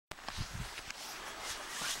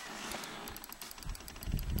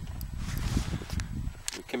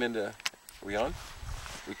came into, are we on?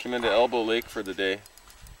 We came into Elbow Lake for the day,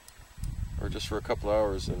 or just for a couple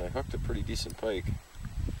hours, and I hooked a pretty decent pike.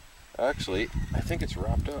 Actually, I think it's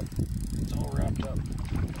wrapped up. It's all wrapped up.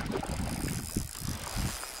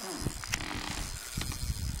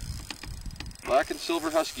 Black and silver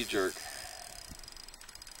husky jerk.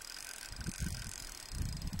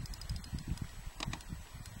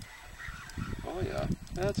 Oh yeah,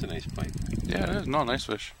 that's a nice pike. Yeah, it is. No, nice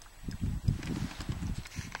fish.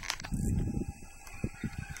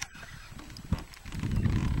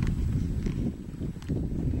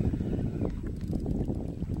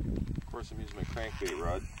 Of course, I'm using my crankbait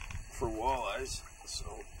rod for walleyes, so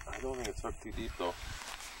I don't think it's hooked too deep though.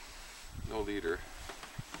 No leader.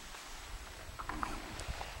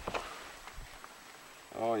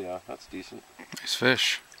 Oh yeah, that's decent. Nice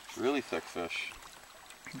fish. Really thick fish.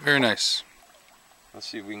 Very nice. Let's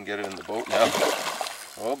see if we can get it in the boat now.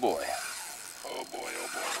 Oh boy. Oh boy, oh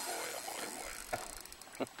boy, oh boy, oh boy,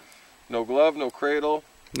 oh boy. No glove, no cradle.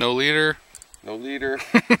 No leader. No leader.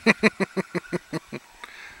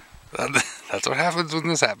 That's what happens when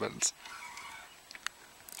this happens.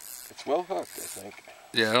 It's well hooked, I think.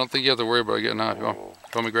 Yeah, I don't think you have to worry about getting out. You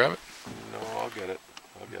want me to grab it? No, I'll get it.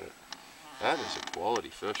 I'll get it. That is a quality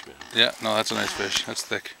fish, man. Yeah, no, that's a nice fish. That's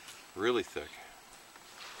thick. Really thick.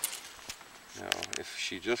 Now, if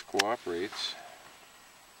she just cooperates,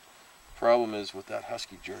 problem is with that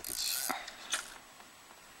husky jerk, it's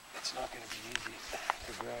not going to be easy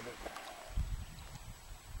to grab it.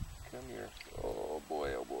 Come here. Oh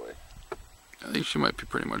boy, oh boy. I think she might be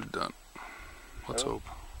pretty much done. Let's hope.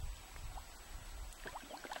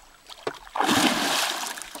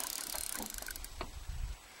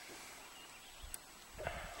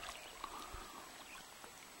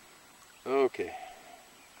 Okay.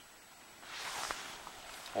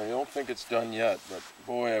 I don't think it's done yet, but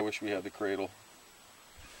boy, I wish we had the cradle.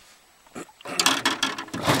 You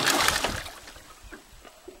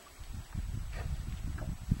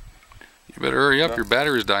better hurry up, your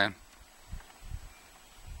battery's dying.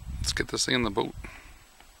 Let's get this thing in the boat.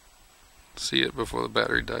 See it before the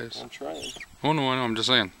battery dies. I'm trying. Oh no, I know, I'm just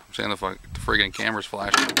saying. I'm saying the friggin' camera's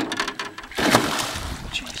flashing.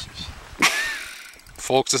 Jesus.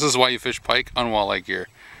 Folks, this is why you fish pike on walleye gear.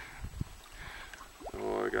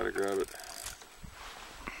 Oh, I gotta grab it.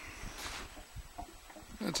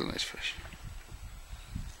 That's a nice fish.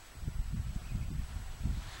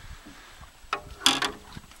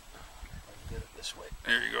 Get it this way.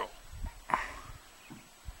 There you go.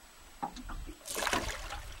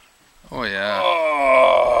 Oh yeah.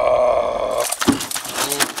 Oh.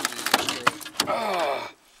 Oh.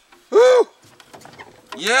 Woo!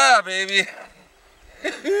 Yeah, baby.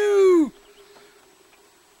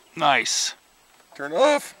 Nice. Turn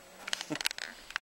off.